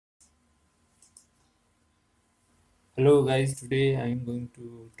Hello guys, today I am going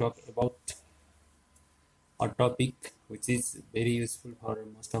to talk about a topic which is very useful for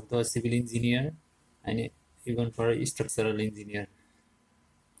most of the civil engineer and even for a structural engineer.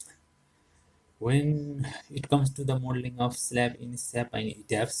 When it comes to the modeling of slab in SAP and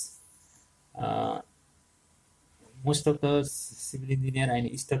Etabs, uh, most of the civil engineer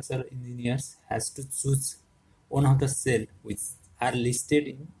and structural engineers has to choose one of the cell which are listed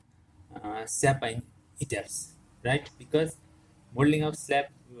in SAP and Etabs, right? Because modeling of slab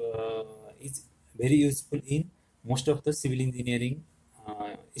is very useful in most of the civil engineering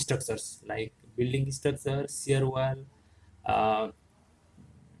structures like building structure, shear wall, uh,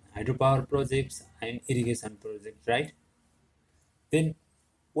 hydropower projects, and irrigation projects, right? Then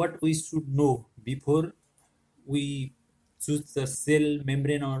what we should know before we choose the cell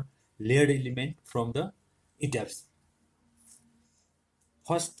membrane or layered element from the ETAPs.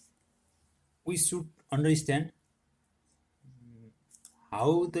 First, we should understand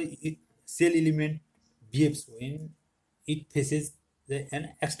how the cell element behaves when it faces an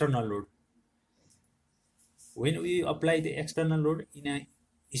external load. When we apply the external load in a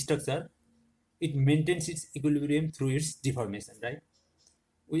structure, it maintains its equilibrium through its deformation, right?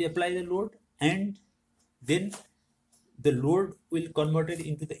 We apply the load and then the load will convert it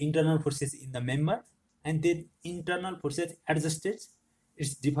into the internal forces in the member, and then internal forces adjusts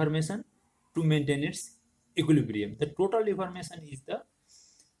its deformation to maintain its equilibrium. The total deformation is the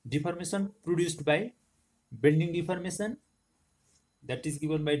deformation produced by bending deformation, that is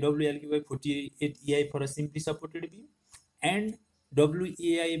given by WLQ by 48 EI for a simply supported beam, and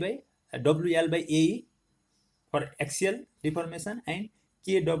WAI by WL by AE for axial deformation, and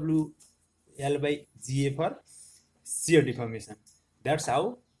KWL by GA for shear deformation. That's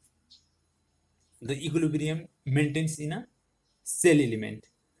how the equilibrium maintains in a cell element,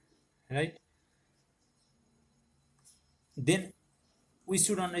 right? Then we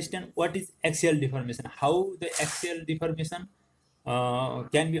should understand what is axial deformation, how the axial deformation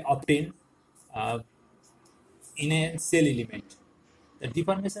can be obtained uh, in a cell element. The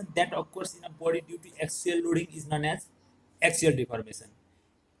deformation that occurs in a body due to axial loading is known as axial deformation.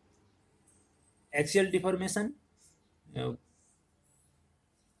 Axial deformation uh,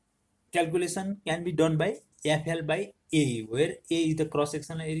 calculation can be done by FL by A, where A is the cross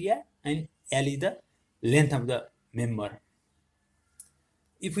sectional area and L is the length of the member.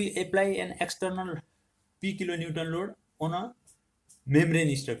 If we apply an external P kilonewton load on a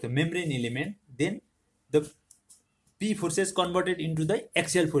membrane structure, membrane element, then the P forces converted into the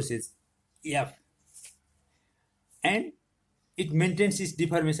axial forces F, and it maintains its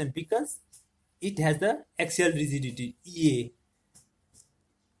deformation because it has the axial rigidity EA.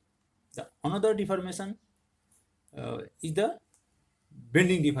 The another deformation is the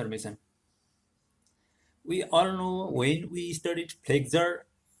bending deformation. We all know when we studied flexure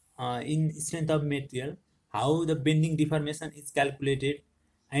in strength of material, how the bending deformation is calculated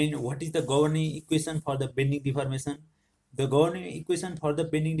and what is the governing equation for the bending deformation. The governing equation for the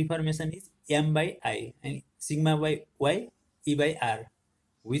bending deformation is M by I and sigma by Y E by R,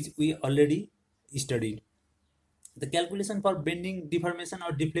 which we already studied. The calculation for bending deformation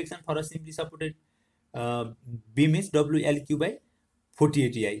or deflection for a simply supported uh, beam is WLQ by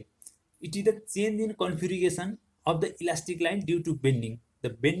 48 EI. It is the change in configuration of the elastic line due to bending. The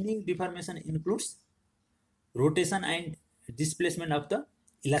bending deformation includes rotation and displacement of the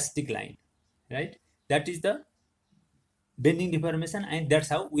elastic line, right? That is the bending deformation, and that's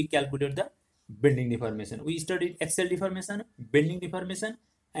how we calculate the bending deformation. We studied axial deformation, bending deformation,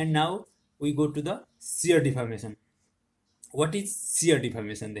 and now we go to the shear deformation. What is shear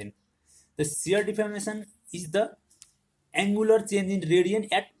deformation then? The shear deformation is the angular change in radian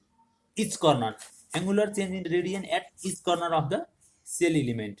at each corner. Angular change in radian at each corner of the cell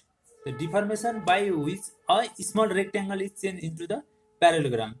element. The deformation by which a small rectangle is changed into the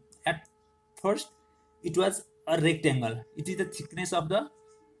parallelogram. At first, it was a rectangle. It is the thickness of the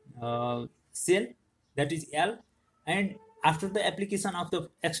cell, that is L, and after the application of the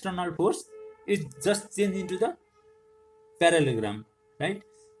external force, it just changed into the parallelogram, right?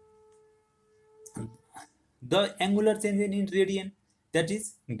 The angular change in radian, that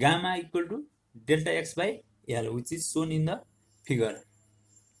is gamma equal to delta x by L, which is shown in the figure.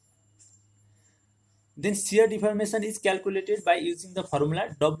 Then shear deformation is calculated by using the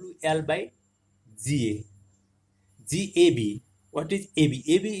formula WL by GA. GAB. What is AB?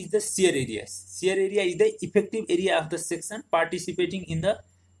 AB is the shear area. Shear area is the effective area of the section participating in the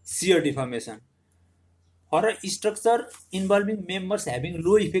shear deformation. For a structure involving members having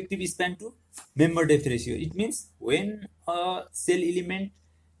low effective span to member depth ratio, it means when a cell element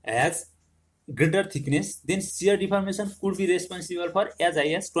has greater thickness, then shear deformation could be responsible for as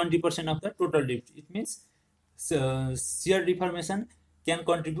high as 20% of the total drift. It means shear deformation can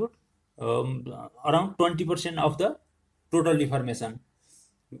contribute around 20% of the total deformation,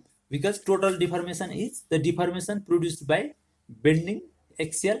 because total deformation is the deformation produced by bending,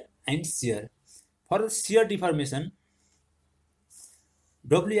 axial, and shear. For shear deformation,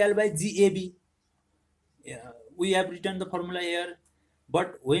 WL by GAB, we have written the formula here,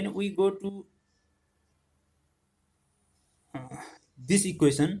 but when we go to this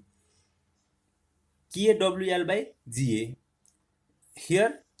equation, KWL by GA,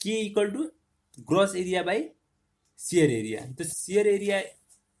 here K equal to gross area by shear area. The shear area,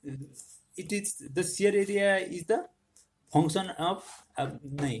 the shear area is the function of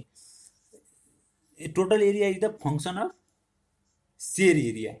total area is the function of shear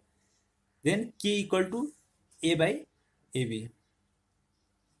area. Then K equal to A by AB.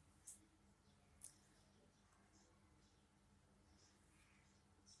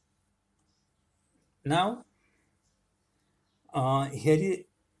 Now, here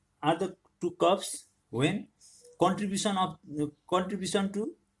are the two curves when contribution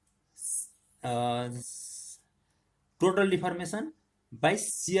to uh, total deformation by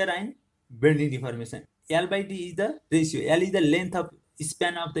shear and bending deformation. L by D is the ratio. L is the length of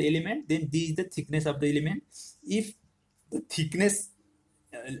span of the element. Then D is the thickness of the element. If the thickness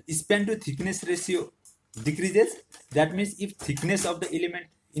span to thickness ratio decreases, that means if thickness of the element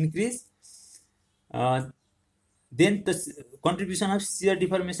increase, then the contribution of shear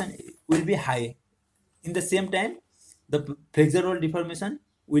deformation will be high. In the same time, the flexural deformation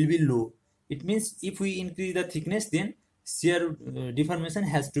will be low. It means if we increase the thickness, then shear deformation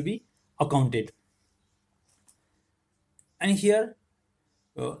has to be accounted. And here,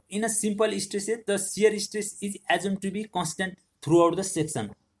 in a simple stresses, the shear stress is assumed to be constant throughout the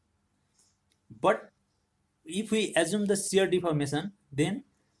section. But if we assume the shear deformation, then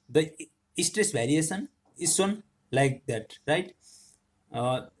the stress variation is shown like that, right?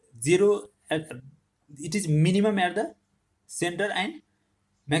 Zero, it is minimum at the center and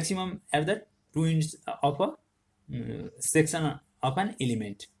maximum at the two ends of a section of an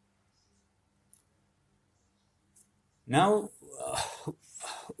element. Now,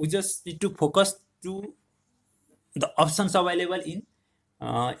 we just need to focus to the options available in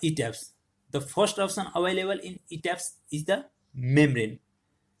Etabs. The first option available in Etabs is the membrane.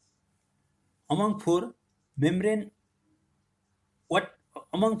 Among four,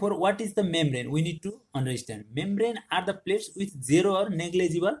 what is the membrane? We need to understand. Membrane are the plates with zero or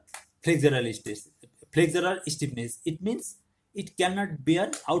negligible flexural stiffness. It means it cannot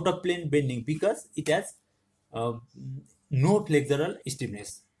bear out of plane bending because it has no flexural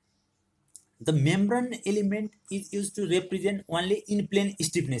stiffness. The membrane element is used to represent only in-plane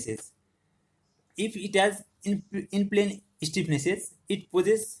stiffnesses. If it has in-plane stiffnesses, it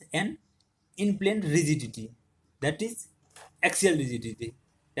possesses an in-plane rigidity, that is axial rigidity,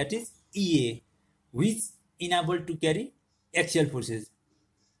 that is EA, which enabled to carry axial forces.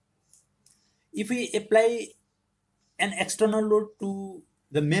 If we apply an external load to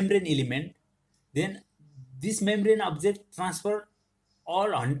the membrane element, then this membrane object transfer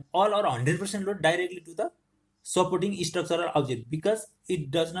all or 100% load directly to the supporting structural object because it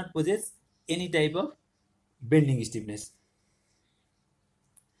does not possess any type of bending stiffness.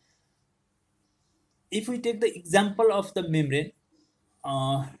 If we take the example of the membrane,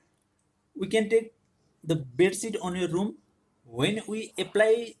 we can take the bedsheet on your room. When we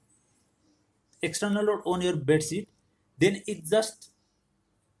apply external load on your bedsheet, then it just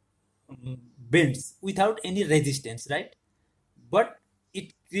bends without any resistance, right? But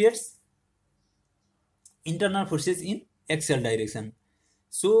it creates internal forces in axial direction.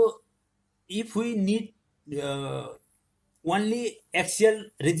 So if we need only axial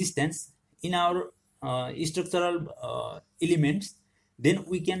resistance in our structural elements, then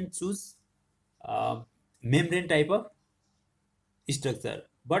we can choose membrane type of structure.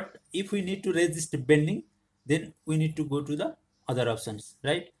 But if we need to resist bending, then we need to go to the other options,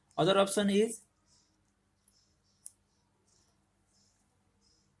 right? Other option is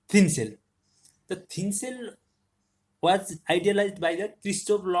thin cell. The thin cell was idealized by the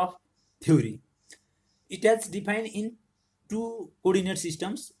Kirchhoff law of theory. It has defined in two coordinate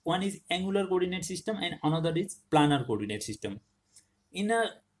systems. One is angular coordinate system and another is planar coordinate system. In an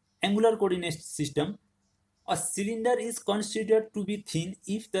angular coordinate system, a cylinder is considered to be thin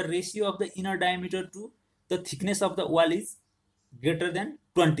if the ratio of the inner diameter to the thickness of the wall is greater than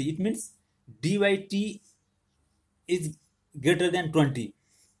 20. It means d by t is greater than 20.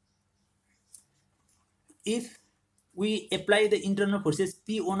 If we apply the internal forces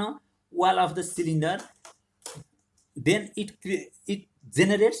P on a wall of the cylinder, then it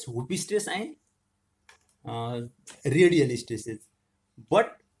generates whoopee stress and radial stresses.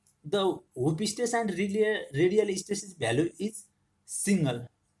 But the whoopee stress and radial stresses value is single,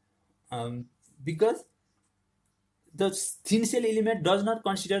 because the thin cell element does not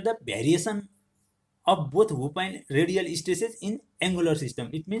consider the variation of both whoop and radial stresses in angular system.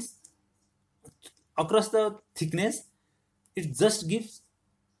 It means across the thickness, it just gives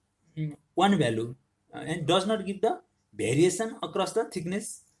one value, and does not give the variation across the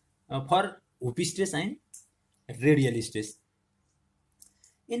thickness for whoopee stress and radial stress.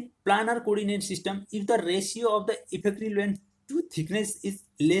 In planar coordinate system, if the ratio of the effective length to thickness is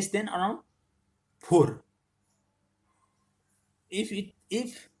less than around 4,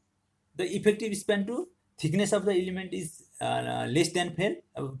 if the effective span to thickness of the element is less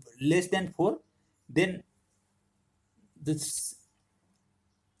than 4, then this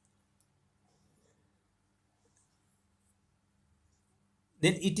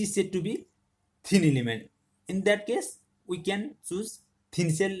then it is said to be thin element. In that case, we can choose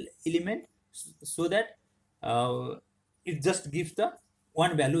thin cell element, so that it just gives the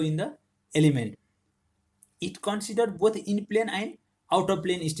one value in the element. It considered both in plane and out of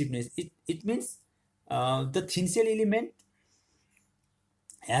plane stiffness. It means the thin cell element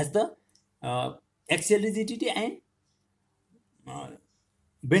has the axial rigidity and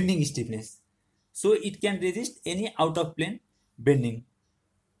bending stiffness, so it can resist any out of plane bending.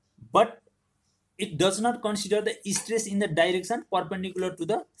 But it does not consider the stress in the direction perpendicular to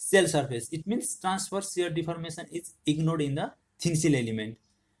the cell surface. It means transverse shear deformation is ignored in the thin cell element.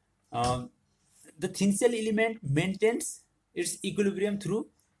 The thin cell element maintains its equilibrium through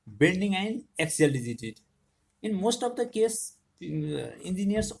bending and axial rigidity. In most of the case,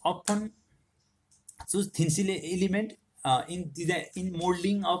 engineers often choose thin cell element in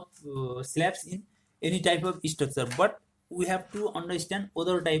molding of slabs in any type of structure. But we have to understand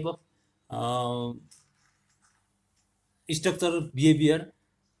other type of structural behavior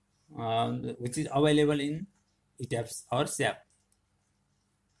which is available in Etabs or SAP.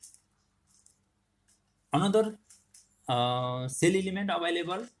 Another cell element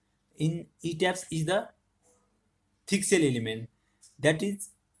available in Etabs is the thick cell element, that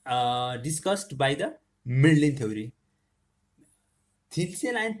is discussed by the Midlin theory. Thin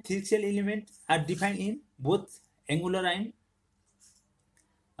cell and thick cell elements are defined in both angular and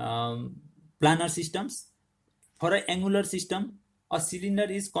planar systems. For an angular system, a cylinder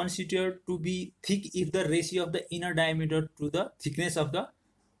is considered to be thick if the ratio of the inner diameter to the thickness of the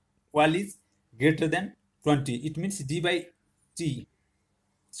wall is greater than 20. It means d by t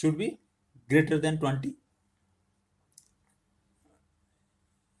should be greater than 20,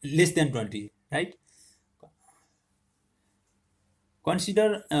 less than 20, right?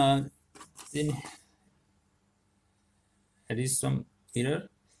 Consider there is some error.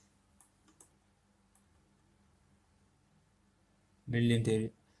 Midlin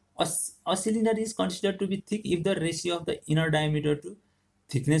theory. A cylinder is considered to be thick if the ratio of the inner diameter to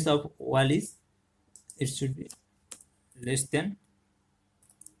thickness of wall is, it should be less than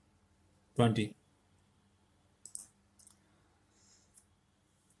 20.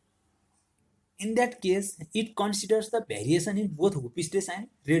 In that case, it considers the variation in both whoopee stress and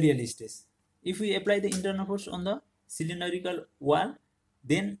radial stress. If we apply the internal force on the cylindrical wall,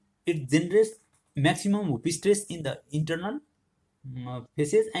 then it generates maximum whoopee stress in the internal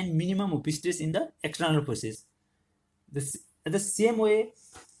faces and minimum whoopee stress in the external faces. The same way,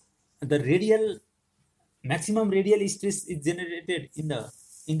 the maximum radial stress is generated in the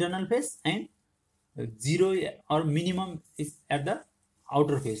internal face, and zero or minimum is at the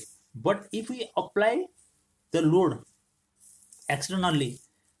outer face. But if we apply the load externally,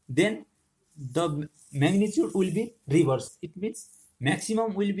 then the magnitude will be reversed. It means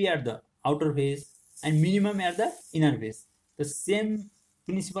maximum will be at the outer face and minimum at the inner face. The same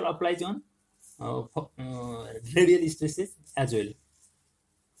principle applies on radial stresses as well.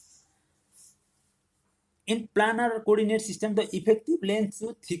 In planar coordinate system, the effective length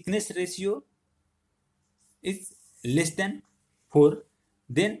to thickness ratio is less than 4.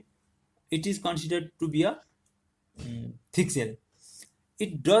 Then it is considered to be a thick cell.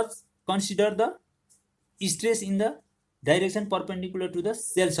 It does consider the stress in the direction perpendicular to the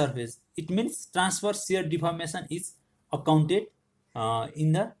cell surface. It means transverse shear deformation is accounted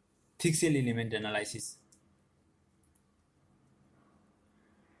in the thick cell element analysis.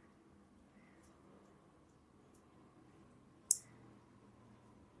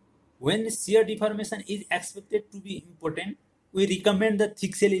 When shear deformation is expected to be important, we recommend the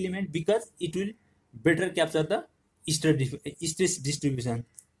thick cell element because it will better capture the stress distribution.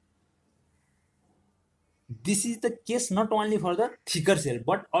 This is the case not only for the thicker cell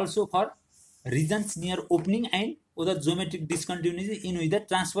but also for regions near opening and other geometric discontinuity in which the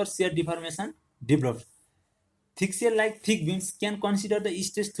transverse shear deformation develops. Thick cell like thick beams can consider the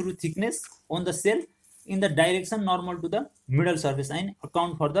stress through thickness on the cell in the direction normal to the middle surface and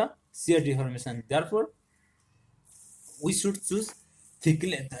account for the shear deformation. Therefore, we should choose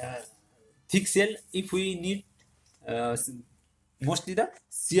thick cell if we need uh, mostly the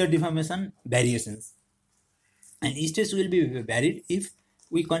shear deformation variations, and stress will be varied if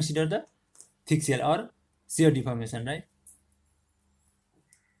we consider the thick cell or shear deformation, right?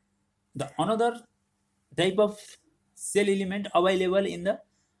 The another type of cell element available in the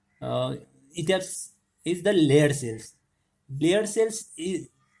uh, Etabs is the layered cells. Layered cells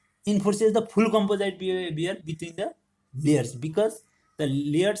enforces the full composite behavior between the layers, because the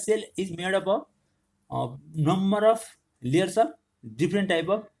layered cell is made up of number of layers of different type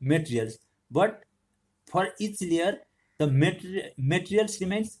of materials, but for each layer the materials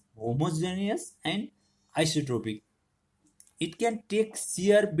remains homogeneous and isotropic. It can take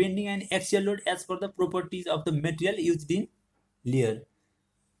shear, bending, and axial load as per the properties of the material used in layer.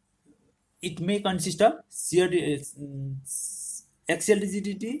 It may consist of shear, axial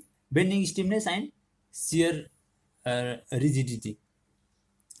rigidity, bending stiffness, and shear rigidity.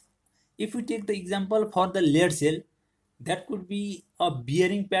 If we take the example for the layered cell, that could be a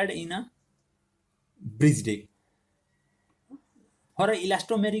bearing pad in a bridge deck. For an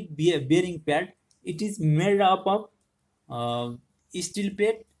elastomeric bearing pad, it is made up of steel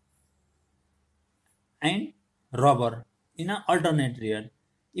plate and rubber in an alternate layer.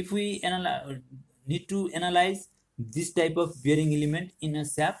 If we need to analyze this type of bearing element in a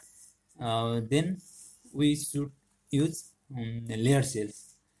shaft, then we should use layer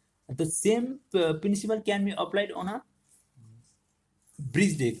cells. The same principle can be applied on a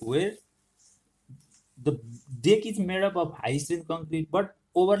bridge deck, where the deck is made up of high strength concrete, but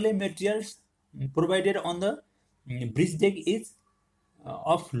overlay materials provided on the bridge deck is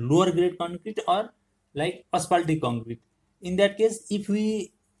of lower grade concrete or like asphaltic concrete. In that case, if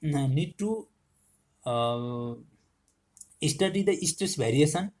we need to uh, study the stress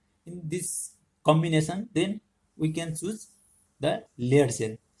variation in this combination, then we can choose the layered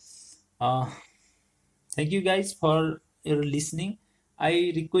cell. Uh, Thank you guys for your listening.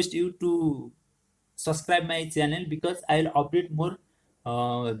 I request you to subscribe my channel, because I'll update more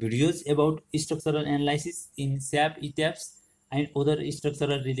videos about structural analysis in SAP, ETAPS, and other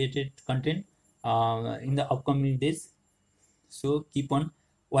structural related content in the upcoming days. So keep on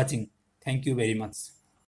watching. Thank you very much.